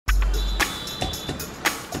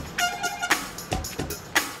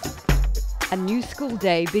A new school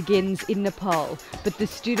day begins in Nepal, but the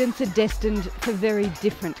students are destined for very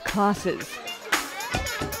different classes.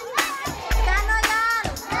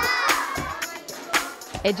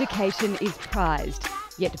 Education is prized,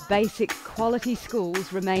 yet basic quality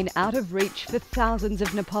schools remain out of reach for thousands of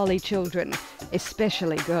Nepali children,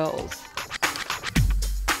 especially girls.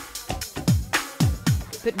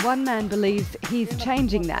 But one man believes he's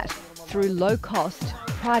changing that through low-cost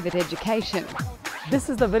private education. This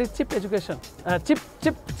is the very cheap education,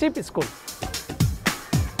 cheap school.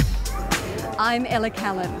 I'm Ella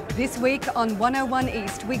Callan. This week on 101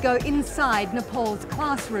 East, we go inside Nepal's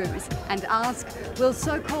classrooms and ask, will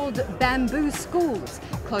so-called bamboo schools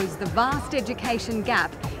close the vast education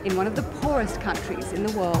gap in one of the poorest countries in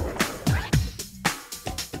the world?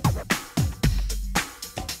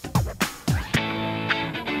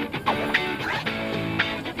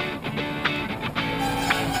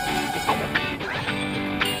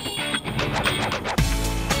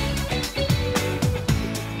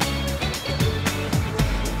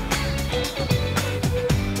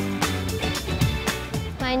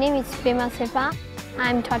 My name is Sepa.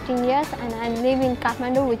 I'm 13 years and I live in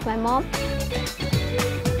Kathmandu with my mom.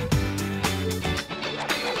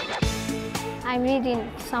 I read in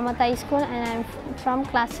Samata school and I'm from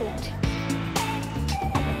class 8.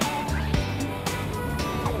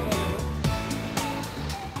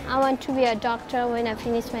 I want to be a doctor when I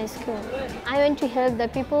finish my school. I want to help the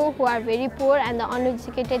people who are very poor and the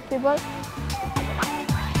uneducated people.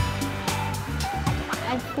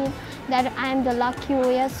 I feel that I am the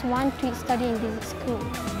luckiest one to study in this school.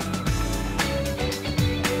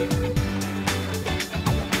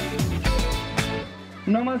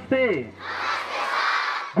 Namaste.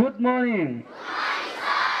 Good morning.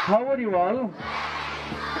 How are you all?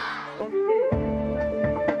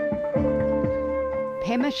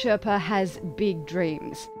 Pema Sherpa has big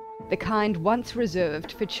dreams, the kind once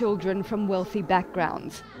reserved for children from wealthy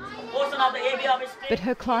backgrounds. But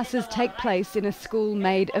her classes take place in a school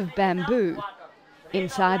made of bamboo.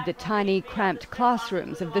 Inside the tiny, cramped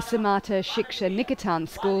classrooms of the Samata Shiksha Niketan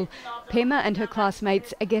school, Pema and her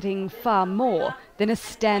classmates are getting far more than a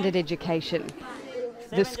standard education.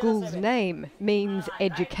 The school's name means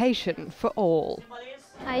education for all.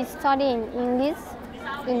 I study in English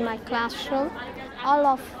in my classroom. All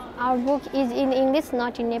of our book is in English,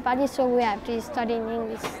 not in Nepali, so we have to study in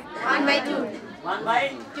English. 1 by 2. 1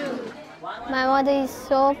 by 2. My mother is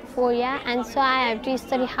so poor, and so I have to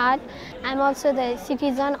study hard. I'm also the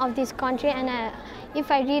citizen of this country, and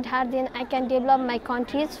if I read hard, then I can develop my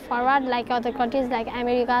countries forward like other countries like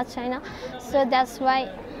America, China. So that's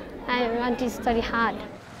why I want to study hard.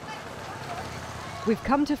 We've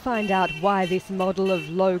come to find out why this model of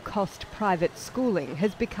low-cost private schooling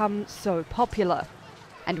has become so popular,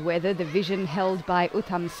 and whether the vision held by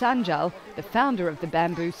Uttam Sanjal, the founder of the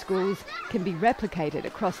bamboo schools, can be replicated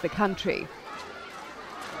across the country.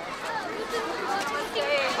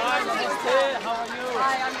 Hi, namaste. How are you?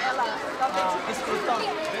 Hi, I'm Ella. Lovely to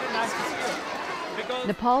Very nice to see you.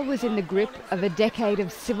 Nepal was in the grip of a decade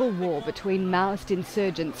of civil war between Maoist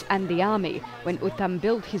insurgents and the army when Uttam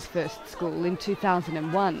built his first school in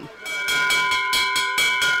 2001.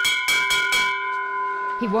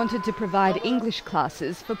 He wanted to provide English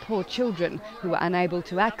classes for poor children who were unable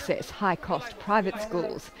to access high-cost private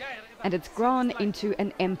schools, and it's grown into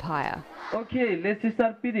an empire. Okay, let's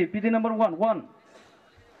start PD. PD number 1.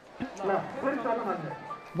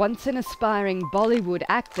 Once an aspiring Bollywood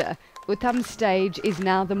actor, Uttam's stage is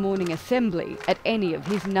now the morning assembly at any of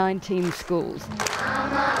his 19 schools,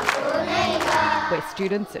 where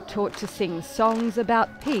students are taught to sing songs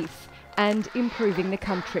about peace and improving the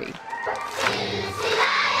country.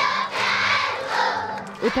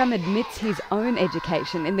 Uttam admits his own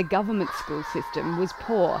education in the government school system was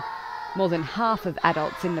poor. More than half of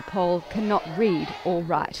adults in Nepal cannot read or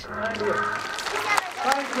write.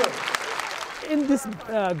 In this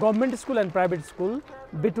government school and private school,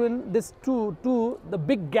 between these two, the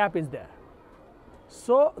big gap is there.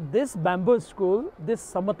 So this bamboo school, this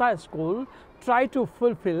Samata school, try to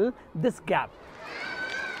fulfill this gap.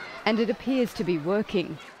 And it appears to be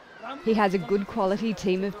working. He has a good quality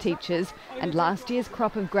team of teachers, and last year's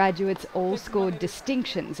crop of graduates all scored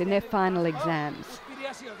distinctions in their final exams.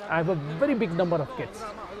 I have a very big number of kids,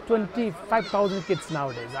 25,000 kids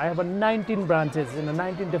nowadays. I have 19 branches in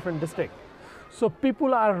 19 different districts. So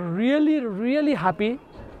people are really happy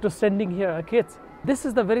to sending here kids. This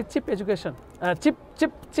is the very cheap education, cheap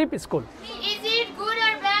school. Is it good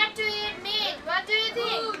or bad to eat meat? What do you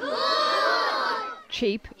think? Good!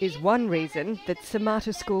 Cheap is one reason that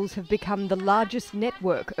Samata schools have become the largest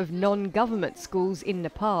network of non-government schools in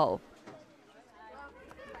Nepal.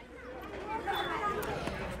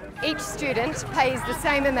 Each student pays the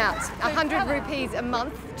same amount, 100 rupees a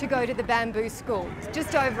month, to go to the bamboo school. It's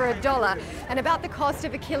just over $1 and about the cost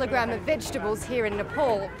of a kilogram of vegetables here in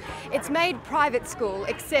Nepal. It's made private school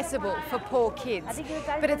accessible for poor kids,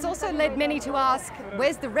 but it's also led many to ask,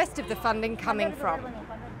 where's the rest of the funding coming from?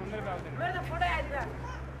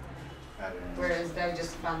 Whereas they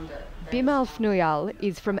just fund it. Bimal Fnuyal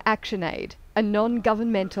is from ActionAid, a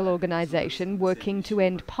non-governmental organisation working to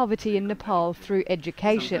end poverty in Nepal through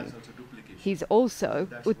education. He's also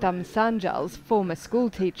Uttam Sanjal's former school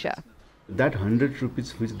teacher. That 100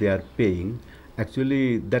 rupees which they are paying,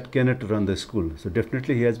 actually that cannot run the school. So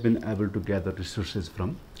definitely he has been able to gather resources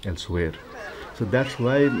from elsewhere. So that's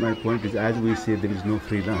why my point is, as we say, there is no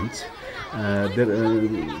free lunch.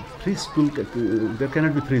 Free school, there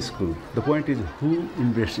cannot be free school. The point is who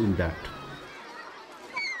invests in that.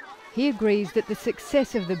 He agrees that the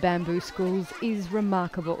success of the bamboo schools is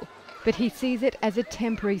remarkable, but he sees it as a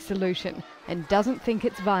temporary solution and doesn't think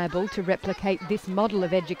it's viable to replicate this model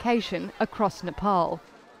of education across Nepal.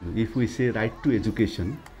 If we say right to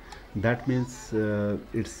education, that means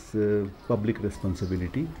it's public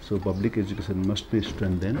responsibility. So public education must be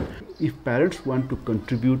strengthened. If parents want to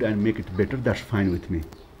contribute and make it better, that's fine with me.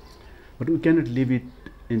 But we cannot leave it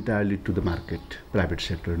entirely to the market, private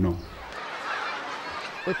sector, no.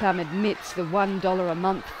 Uttam admits the $1 a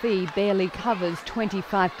month fee barely covers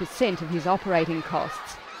 25% of his operating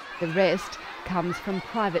costs. The rest comes from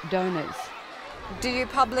private donors. Do you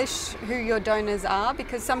publish who your donors are?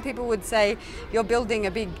 Because some people would say you're building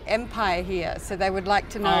a big empire here, so they would like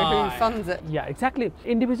to know who funds it. Yeah, exactly.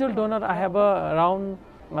 Individual donor, I have around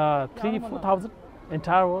 3,000-4,000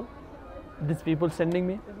 entire world. These people sending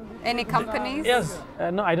me. Any companies? Yes.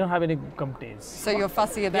 No, I don't have any companies. So you're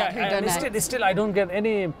fussy about who donates? Still, I don't get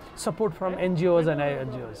any support from NGOs and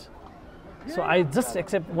NGOs. So I just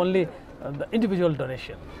accept only the individual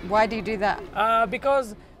donation. Why do you do that?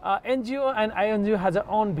 Because NGO and INGO has their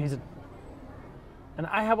own vision. And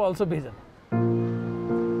I have also vision.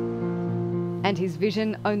 And his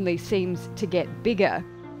vision only seems to get bigger.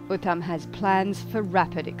 Uttam has plans for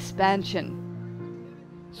rapid expansion.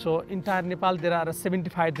 So entire Nepal, there are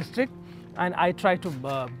 75 districts, and I try to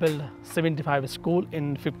build 75 schools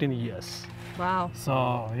in 15 years. Wow.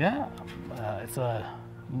 So yeah, it's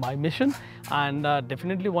my mission, and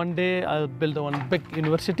definitely one day I'll build one big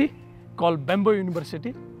university called Bamboo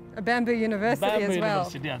University. A bamboo university as well.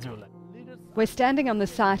 We're standing on the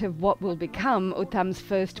site of what will become Uttam's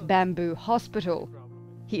first bamboo hospital.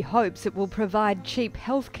 He hopes it will provide cheap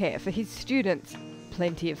healthcare for his students,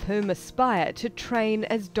 plenty of whom aspire to train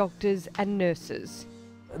as doctors and nurses.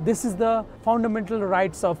 This is the fundamental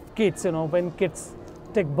rights of kids, when kids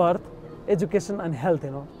take birth, education and health,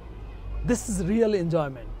 This is real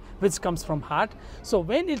enjoyment, which comes from heart. So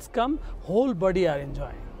when it's come, whole body are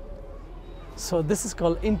enjoying. So this is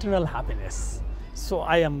called internal happiness. So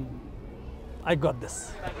I got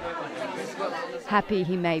this. Happy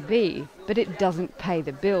he may be, but it doesn't pay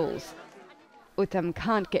the bills. Uttam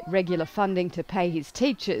can't get regular funding to pay his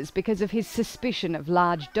teachers because of his suspicion of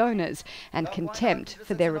large donors and contempt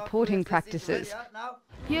for their reporting practices.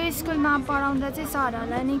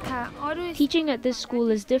 Teaching at this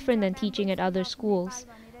school is different than teaching at other schools.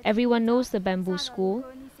 Everyone knows the bamboo school.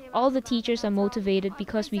 All the teachers are motivated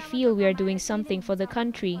because we feel we are doing something for the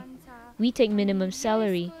country. We take minimum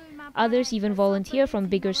salary. Others even volunteer from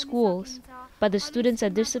bigger schools. But the students are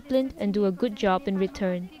disciplined and do a good job in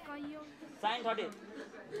return.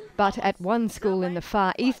 But at one school in the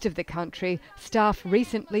far east of the country, staff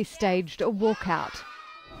recently staged a walkout.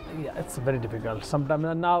 Yeah, it's very difficult. Sometimes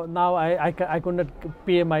now I could not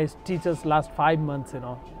pay my teachers last 5 months,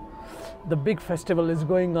 The big festival is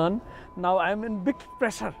going on. Now I'm in big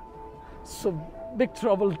pressure. So big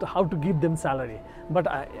trouble to how to give them salary. But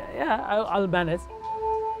I'll manage.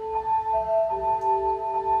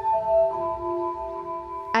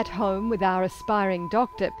 At home with our aspiring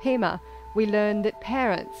doctor, Pema, we learn that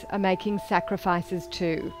parents are making sacrifices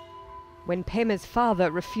too. When Pema's father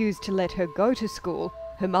refused to let her go to school,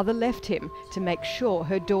 her mother left him to make sure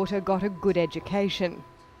her daughter got a good education.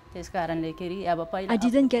 I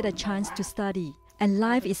didn't get a chance to study, and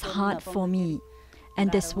life is hard for me. And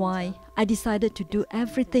that's why I decided to do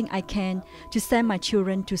everything I can to send my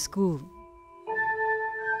children to school.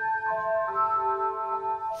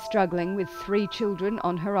 Struggling with 3 children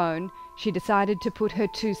on her own, she decided to put her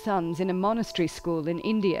 2 sons in a monastery school in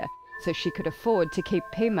India so she could afford to keep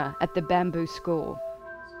Pema at the bamboo school.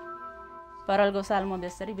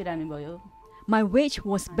 My wage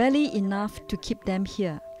was barely enough to keep them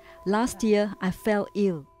here. Last year, I fell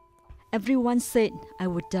ill. Everyone said I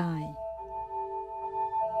would die.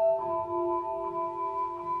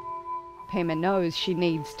 Pema knows she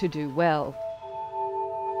needs to do well.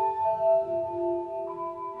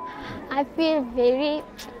 I feel very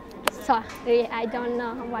sorry. I don't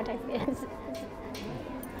know what I feel.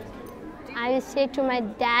 I will say to my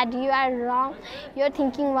dad, you are wrong, your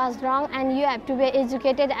thinking was wrong, and you have to be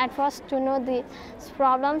educated at first to know the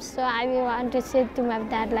problems. So I will want to say to my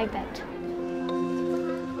dad like that.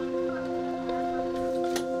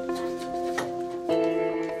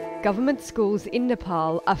 Government schools in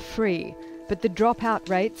Nepal are free, but the dropout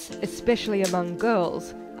rates, especially among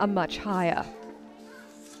girls, are much higher.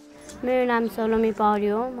 My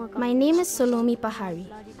name is Solomi Pahari.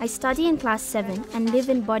 I study in class 7 and live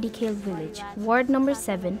in Bodikale village, ward number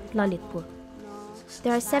 7, Lalitpur.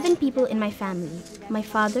 There are 7 people in my family: my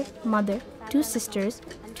father, mother, 2 sisters,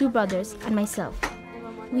 2 brothers, and myself.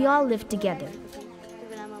 We all live together.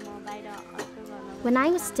 When I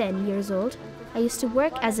was 10 years old, I used to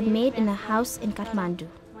work as a maid in a house in Kathmandu.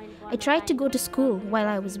 I tried to go to school while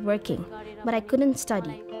I was working, but I couldn't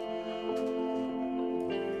study.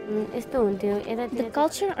 The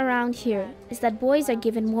culture around here is that boys are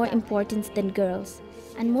given more importance than girls,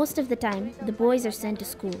 and most of the time, the boys are sent to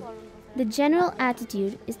school. The general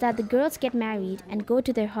attitude is that the girls get married and go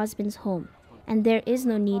to their husband's home, and there is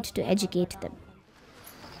no need to educate them.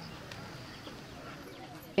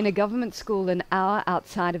 In a government school an hour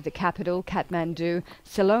outside of the capital, Kathmandu,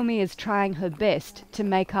 Salomi is trying her best to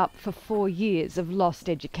make up for 4 years of lost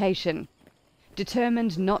education.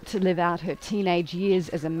 Determined not to live out her teenage years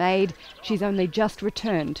as a maid, she's only just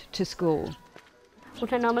returned to school.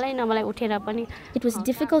 It was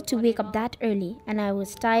difficult to wake up that early, and I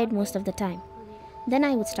was tired most of the time. Then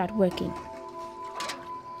I would start working.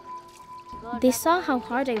 They saw how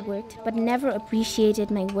hard I worked, but never appreciated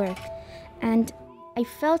my work, and I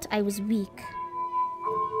felt I was weak.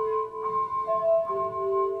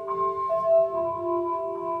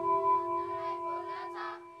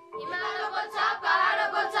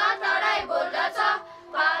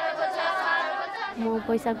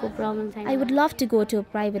 I would love to go to a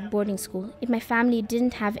private boarding school if my family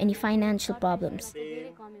didn't have any financial problems.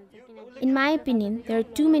 In my opinion, there are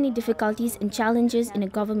too many difficulties and challenges in a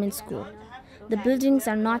government school. The buildings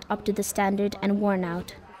are not up to the standard and worn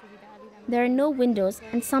out. There are no windows,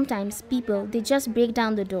 and sometimes people, they just break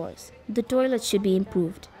down the doors. The toilets should be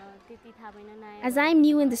improved. As I am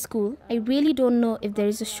new in the school, I really don't know if there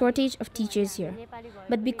is a shortage of teachers here.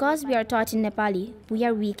 But because we are taught in Nepali, we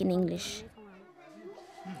are weak in English.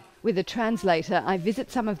 With a translator, I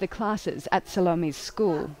visit some of the classes at Salomi's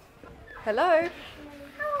school. Hello.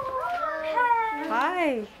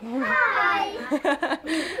 Hi. Hi.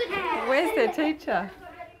 Where's the teacher?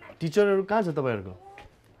 Teacher, कहाँ छ तपाईहरुको?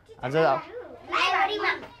 आज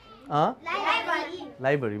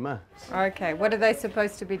Library मा. Okay, what are they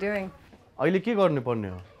supposed to be doing? अहिले के गर्नु पर्ने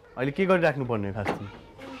हो? अहिले के गरिराख्नु पर्ने हो खासमा?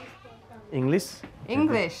 English?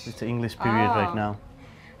 English. It's an English period right now.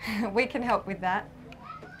 We can help with that.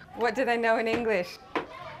 What do they know in English?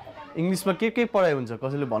 English मा के पढाइ हुन्छ?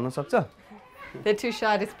 कसैले भन्न सक्छ? They're too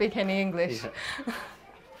shy to speak any English.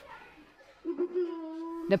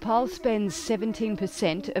 Nepal spends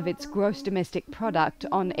 17% of its gross domestic product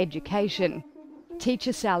on education.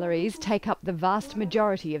 Teacher salaries take up the vast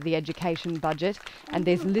majority of the education budget, and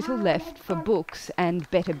there's little left for books and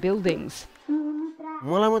better buildings.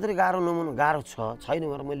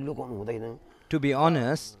 To be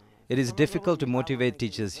honest, it is difficult to motivate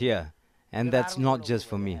teachers here, and that's not just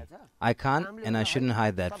for me. I can't and I shouldn't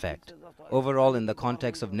hide that fact. Overall, in the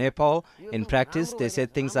context of Nepal, in practice, they say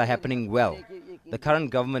things are happening well. The current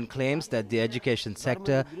government claims that the education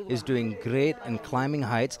sector is doing great and climbing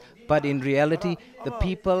heights, but in reality, the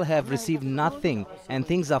people have received nothing and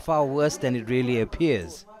things are far worse than it really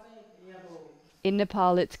appears. In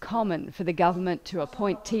Nepal, it's common for the government to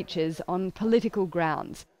appoint teachers on political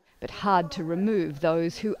grounds, but hard to remove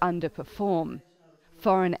those who underperform.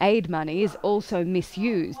 Foreign aid money is also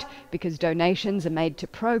misused because donations are made to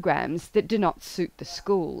programs that do not suit the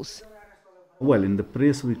schools. Well, in the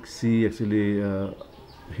press we see actually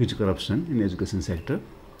huge corruption in the education sector,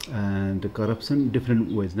 and the corruption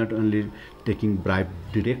different ways, not only taking bribe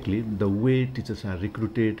directly, the way teachers are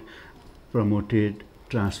recruited, promoted,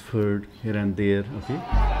 transferred here and there. Okay.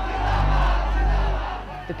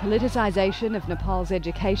 The politicisation of Nepal's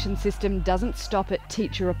education system doesn't stop at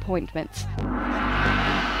teacher appointments.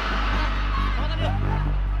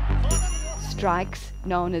 Strikes,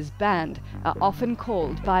 known as band, are often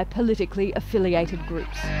called by politically affiliated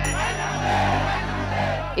groups.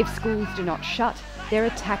 If schools do not shut, they're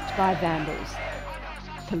attacked by vandals.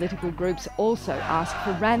 Political groups also ask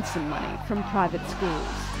for ransom money from private schools.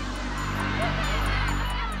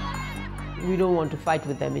 We don't want to fight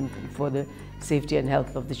with them for the safety and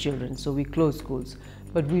health of the children, so we close schools,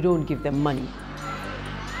 but we don't give them money.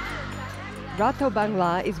 Rato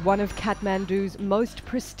Bangla is one of Kathmandu's most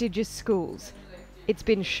prestigious schools. It's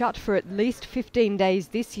been shut for at least 15 days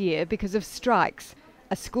this year because of strikes.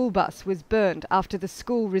 A school bus was burnt after the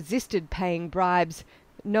school resisted paying bribes.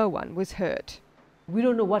 No one was hurt. We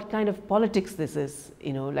don't know what kind of politics this is,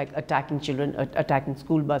 like attacking children, attacking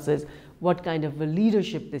school buses, what kind of a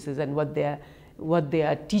leadership this is, and what they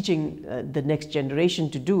are teaching the next generation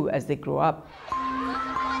to do as they grow up.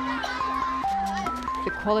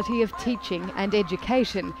 The quality of teaching and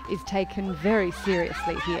education is taken very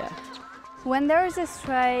seriously here. When there is a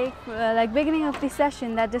strike, like beginning of the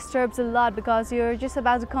session, that disturbs a lot because you're just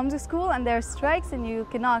about to come to school and there are strikes and you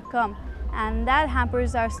cannot come, and that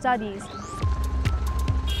hampers our studies.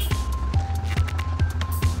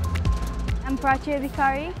 I'm Prachi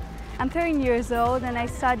Adhikari. I'm 13 years old and I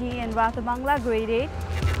study in Rato Bangla grade 8.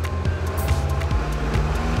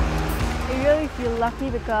 I really feel lucky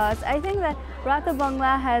because I think that Rato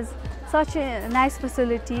Bangla has such a nice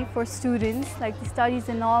facility for students, like the studies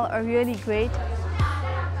and all are really great.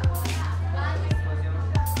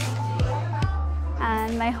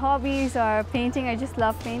 And my hobbies are painting, I just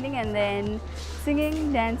love painting, and then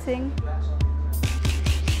singing, dancing.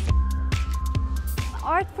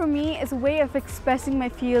 Art for me is a way of expressing my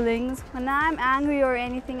feelings. When I'm angry or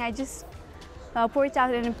anything, I just pour it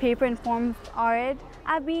out in a paper in form of art.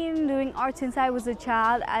 I've been doing art since I was a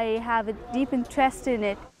child. I have a deep interest in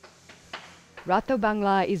it. Rato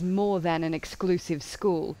Bangla is more than an exclusive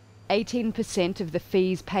school. 18% of the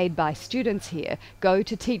fees paid by students here go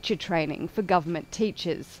to teacher training for government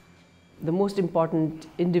teachers. The most important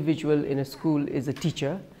individual in a school is a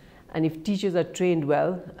teacher, and if teachers are trained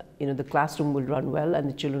well, the classroom will run well and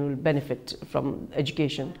the children will benefit from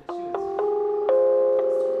education.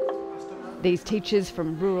 These teachers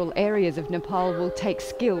from rural areas of Nepal will take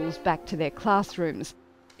skills back to their classrooms.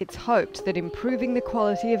 It's hoped that improving the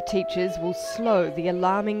quality of teachers will slow the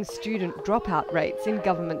alarming student dropout rates in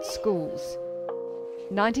government schools.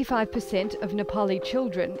 95% of Nepali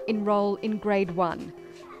children enrol in grade 1,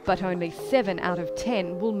 but only 7 out of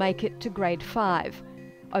 10 will make it to grade 5.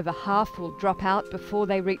 Over half will drop out before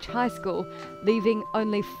they reach high school, leaving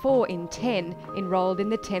only 4 in 10 enrolled in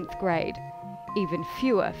the 10th grade. Even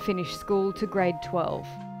fewer finish school to grade 12.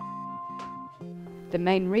 The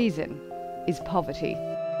main reason is poverty.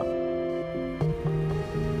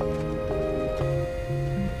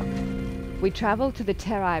 We travel to the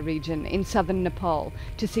Terai region in southern Nepal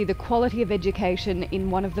to see the quality of education in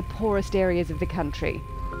one of the poorest areas of the country.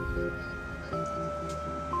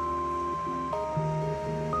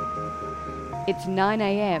 It's 9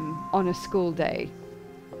 a.m. on a school day.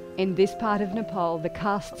 In this part of Nepal, the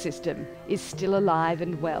caste system is still alive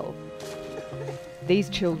and well. These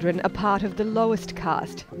children are part of the lowest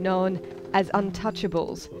caste, known as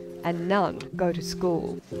untouchables, and none go to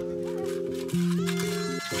school.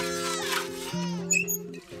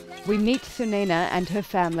 We meet Sunena and her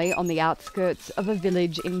family on the outskirts of a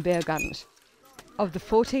village in Bergand. Of the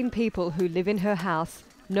 14 people who live in her house,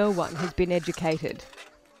 no one has been educated.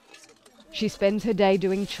 She spends her day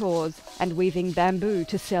doing chores and weaving bamboo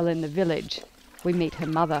to sell in the village. We meet her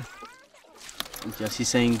mother. Yeah, she's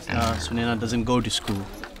saying Sunena doesn't go to school.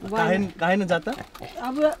 Why? And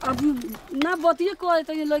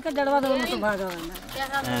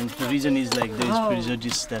the reason is like there is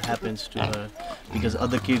prejudice that happens to her because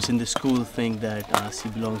other kids in the school think that she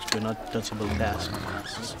belongs to an untouchable caste.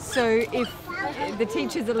 So if the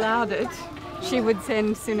teachers allowed it, she would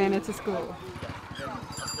send Sunena to school.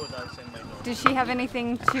 Does she have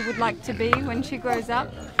anything she would like to be when she grows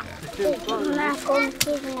up?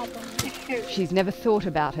 She's never thought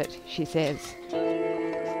about it, she says.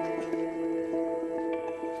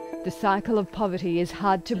 The cycle of poverty is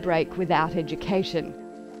hard to break without education.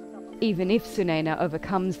 Even if Sunena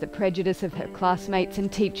overcomes the prejudice of her classmates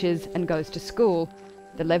and teachers and goes to school,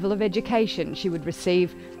 the level of education she would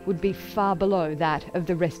receive would be far below that of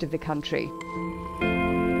the rest of the country.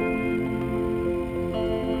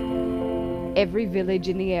 Every village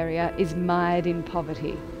in the area is mired in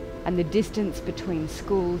poverty, and the distance between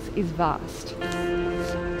schools is vast.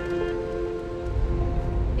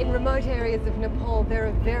 In remote areas of Nepal, there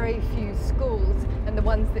are very few schools, and the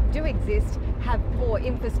ones that do exist have poor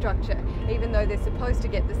infrastructure, even though they're supposed to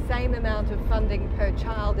get the same amount of funding per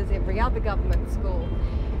child as every other government school.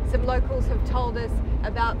 Some locals have told us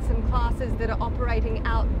about some classes that are operating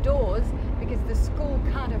outdoors because the school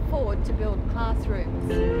can't afford to build classrooms.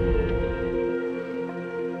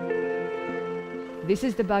 This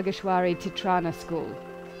is the Bageshwari Titrana school.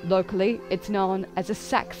 Locally, it's known as a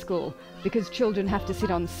sack school because children have to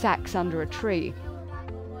sit on sacks under a tree.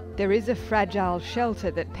 There is a fragile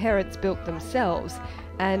shelter that parents built themselves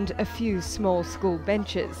and a few small school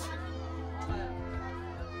benches.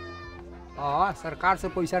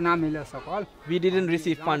 We didn't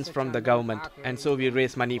receive funds from the government, and so we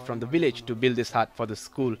raised money from the village to build this hut for the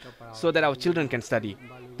school so that our children can study.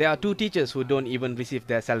 There are 2 teachers who don't even receive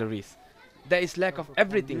their salaries. There is lack of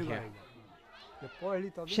everything here.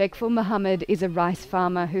 Sheikh Muhammad is a rice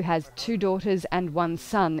farmer who has 2 daughters and 1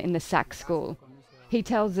 son in the sack school. He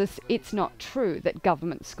tells us it's not true that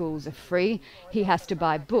government schools are free. He has to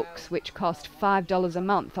buy books, which cost $5 a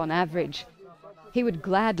month on average. He would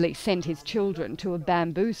gladly send his children to a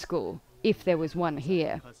bamboo school if there was one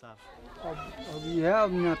here.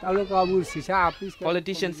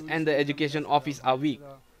 Politicians and the education office are weak.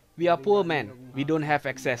 We are poor men, we don't have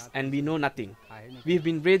access, and we know nothing. We've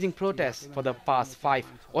been raising protests for the past 5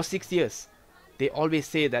 or 6 years. They always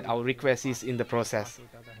say that our request is in the process.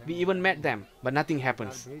 We even met them, but nothing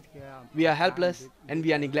happens. We are helpless and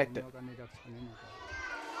we are neglected.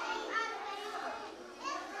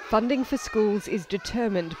 Funding for schools is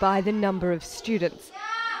determined by the number of students.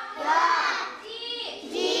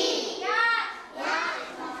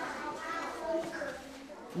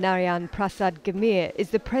 Narayan Prasad Gamir is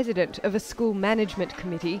the president of a school management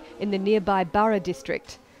committee in the nearby Bara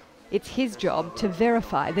district. It's his job to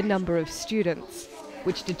verify the number of students,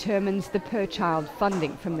 which determines the per-child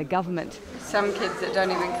funding from the government. Some kids that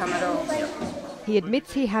don't even come at all. He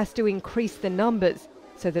admits he has to increase the numbers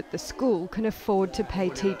so that the school can afford to pay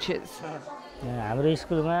teachers.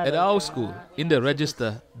 At our school, in the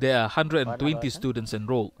register, there are 120 students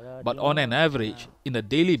enrolled, but on an average, in a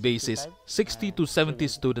daily basis, 60 to 70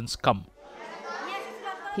 students come.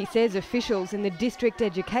 He says officials in the district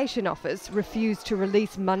education office refuse to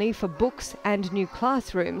release money for books and new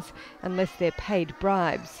classrooms unless they're paid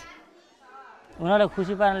bribes.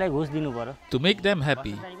 To make them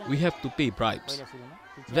happy, we have to pay bribes.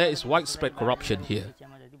 There is widespread corruption here.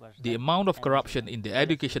 The amount of corruption in the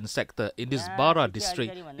education sector in this Bara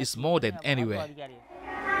district is more than anywhere.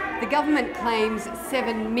 The government claims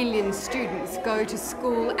 7 million students go to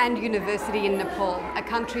school and university in Nepal, a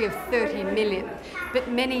country of 30 million.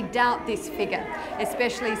 But many doubt this figure,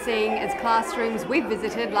 especially seeing as classrooms we've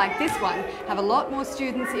visited, like this one, have a lot more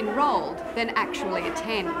students enrolled than actually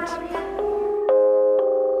attend.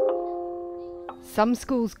 Some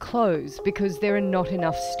schools close because there are not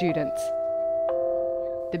enough students.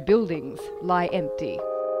 The buildings lie empty.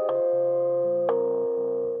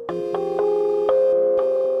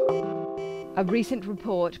 A recent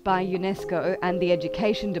report by UNESCO and the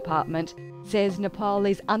Education Department says Nepal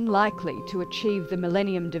is unlikely to achieve the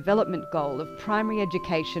Millennium Development Goal of primary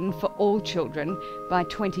education for all children by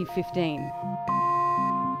 2015.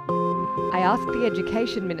 I asked the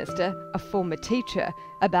Education Minister, a former teacher,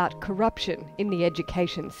 about corruption in the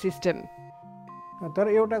education system.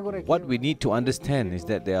 What we need to understand is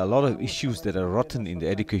that there are a lot of issues that are rotten in the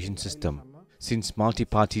education system since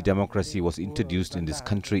multi-party democracy was introduced in this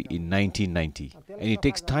country in 1990. And it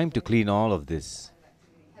takes time to clean all of this.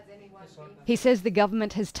 He says the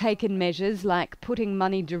government has taken measures like putting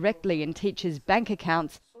money directly in teachers' bank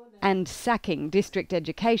accounts and sacking district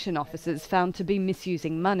education officers found to be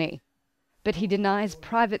misusing money. But he denies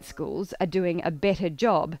private schools are doing a better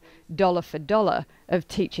job, dollar for dollar, of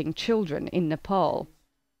teaching children in Nepal.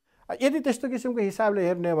 If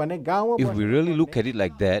we really look at it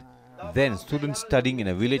like that, then students studying in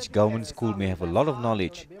a village government school may have a lot of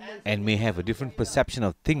knowledge and may have a different perception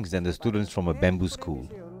of things than the students from a bamboo school.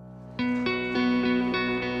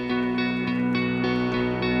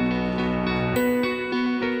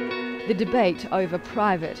 The debate over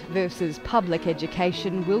private versus public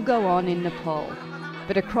education will go on in Nepal.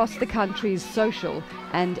 But across the country's social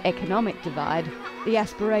and economic divide, the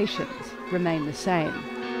aspirations remain the same.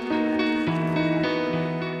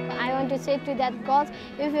 I want to say to that girls,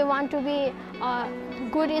 if you want to be a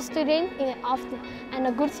good student and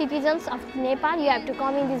a good citizens of Nepal, you have to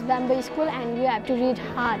come in this bamboo school and you have to read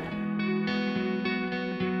hard.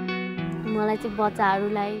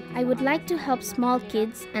 I would like to help small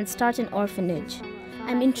kids and start an orphanage.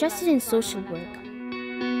 I'm interested in social work.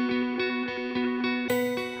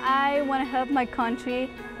 I want to help my country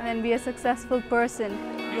and then be a successful person.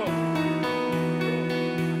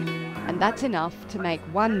 And that's enough to make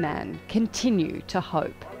one man continue to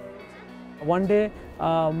hope. One day,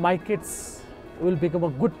 my kids will become a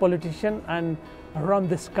good politician and run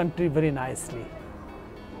this country very nicely.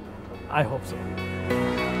 I hope so.